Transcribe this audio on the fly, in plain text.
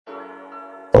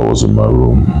was in my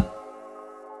room,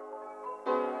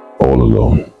 all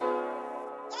alone,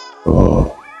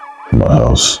 in my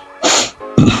house,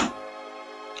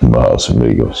 in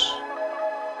Lagos.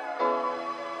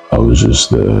 I was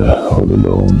just there, all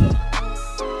alone.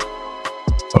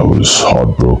 I was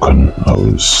heartbroken. I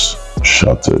was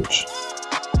shattered.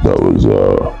 That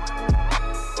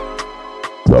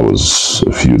was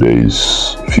a few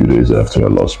days after I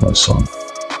lost my son,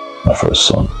 my first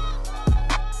son.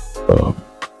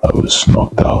 I was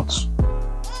knocked out,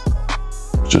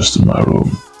 just in my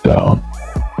room, down.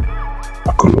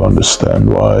 I couldn't understand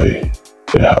why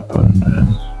it happened,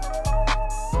 and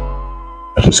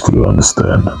I just couldn't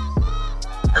understand.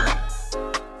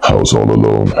 I was all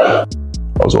alone. I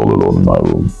was all alone in my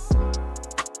room,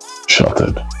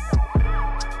 shattered.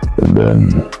 And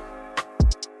then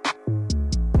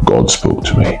God spoke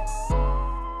to me.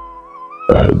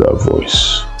 I heard that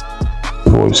voice. The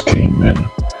voice came in.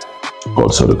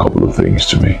 God said a couple of things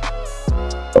to me.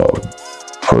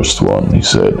 First one, he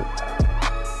said,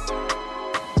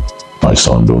 "My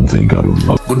son, don't think I don't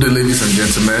love you." Good day, ladies and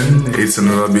gentlemen. It's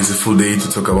another beautiful day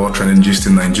to talk about trending gist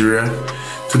in Nigeria.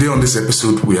 Today on this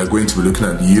episode, we are going to be looking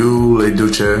at Yul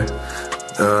Edochie.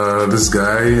 This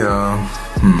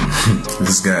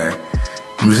guy.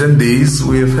 In recent days,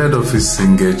 we have heard of his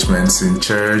engagements in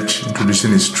church,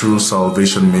 introducing his True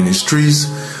Salvation Ministries.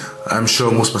 I'm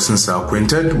sure most persons are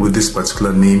acquainted with this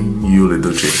particular name, Yul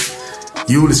Edochie.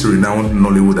 Yul is a renowned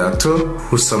Nollywood actor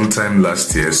who sometime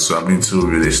last year swapped into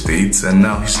real estate, and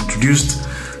now he's introduced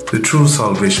the True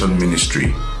Salvation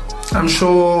Ministry. I'm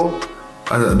sure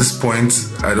at this point,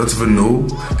 I don't even know,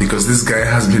 because this guy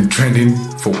has been trending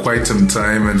for quite some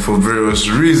time and for various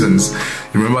reasons.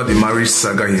 You remember the marriage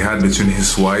saga he had between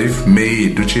his wife, May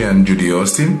Edochie, and Judy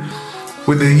Austin?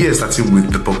 With the year starting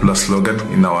with the popular slogan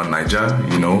in our Niger,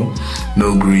 no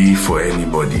grief for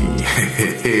anybody.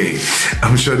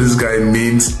 I'm sure this guy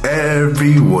means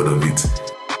every word of it.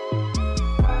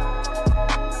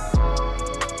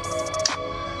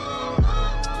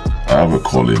 I have a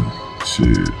calling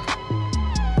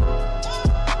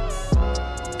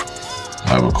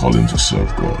to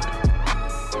serve God.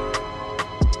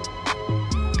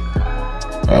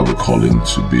 I have a calling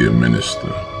to be a minister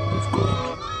of God.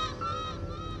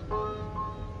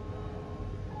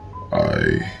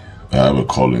 I have a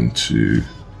calling to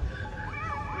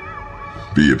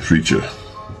be a preacher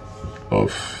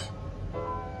of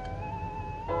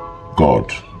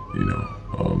God,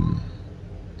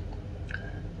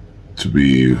 to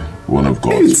be one of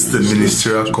God's. It's the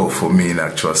ministerial call for me in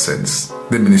actual sense.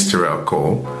 The ministerial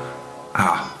call.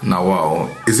 Now wow.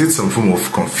 Is it some form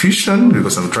of confusion?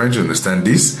 Because I'm trying to understand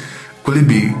this. Could it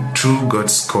be true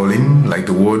God's calling, like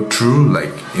the word true,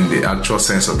 like in the actual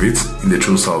sense of it, in the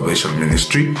True Salvation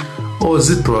Ministry? Or is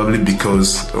it probably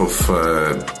because of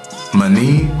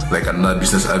money, like another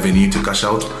business avenue to cash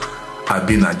out? I've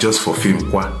been just for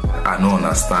fame. I don't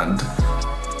understand.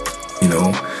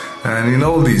 And in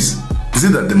all this, is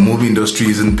it that the movie industry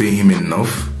isn't paying him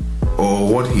enough? Or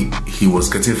what he was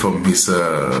getting from his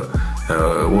the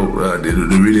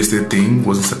real estate thing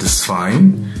wasn't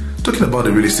satisfying? Talking about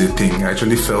the real estate thing, I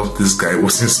actually felt this guy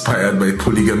was inspired by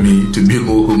polygamy to build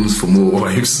more homes for more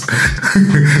wives.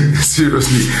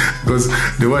 Seriously, because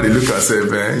the way they look at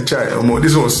themselves,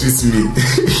 this one suits me.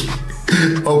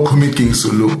 All coming king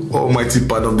solo, almighty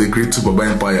part of the great Tubaba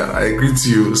Empire. I greet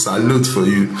you, salute for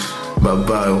you.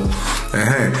 Bye-bye.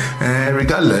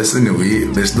 Regardless, anyway,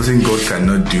 there's nothing God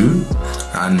cannot do.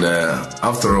 And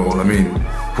after all,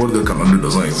 what God cannot do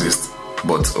does not exist.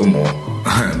 But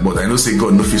but I know say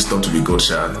God no fit stop to be God,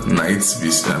 nights be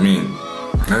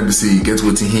I be say you get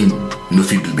waiting him, no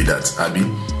fit to be that, Abby.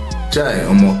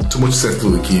 Too much sense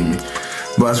to kill me.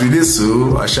 But as we did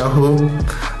so, I shall hope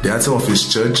the anthem of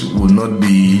his church will not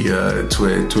be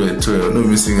no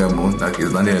missing like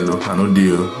it's not hello. I know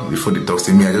deal before they talk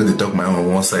to me, I just talk my own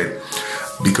on one side.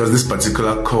 Because this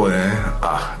particular call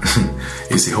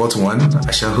is a hot one.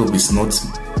 I shall hope it's not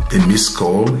a missed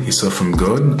call he saw from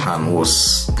God and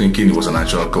was thinking it was an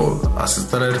actual call. As it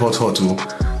started hot,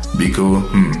 because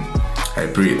I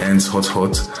pray it ends hot.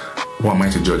 Who am I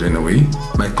to judge anyway?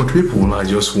 My country people, I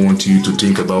just want you to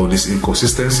think about these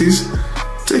inconsistencies.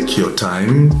 Take your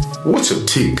time. What's your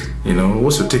take?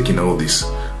 What's your take in all this?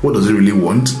 What does he really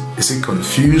want? Is he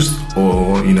confused?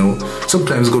 Or,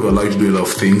 sometimes God will allow you to do a lot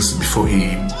of things before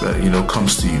he,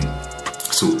 comes to you.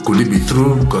 So could it be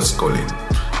through God's calling?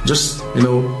 Just,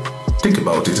 think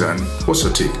about it and what's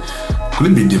your take?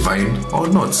 Could it be divine or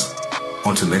not?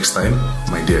 Until next time,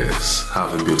 my dears,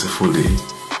 have a beautiful day.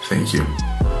 Thank you.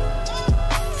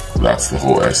 That's the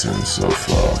whole essence of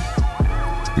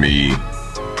me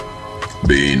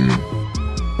being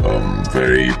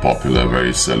very popular,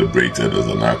 very celebrated as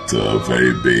an actor,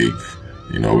 very big,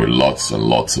 you know, with lots and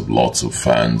lots of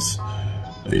fans,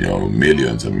 you know,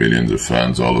 millions and millions of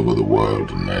fans all over the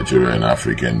world, in Nigeria and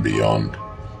Africa and beyond.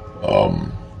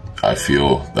 I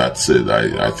feel that's it.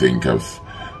 I think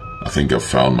I've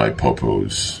found my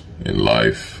purpose in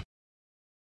life.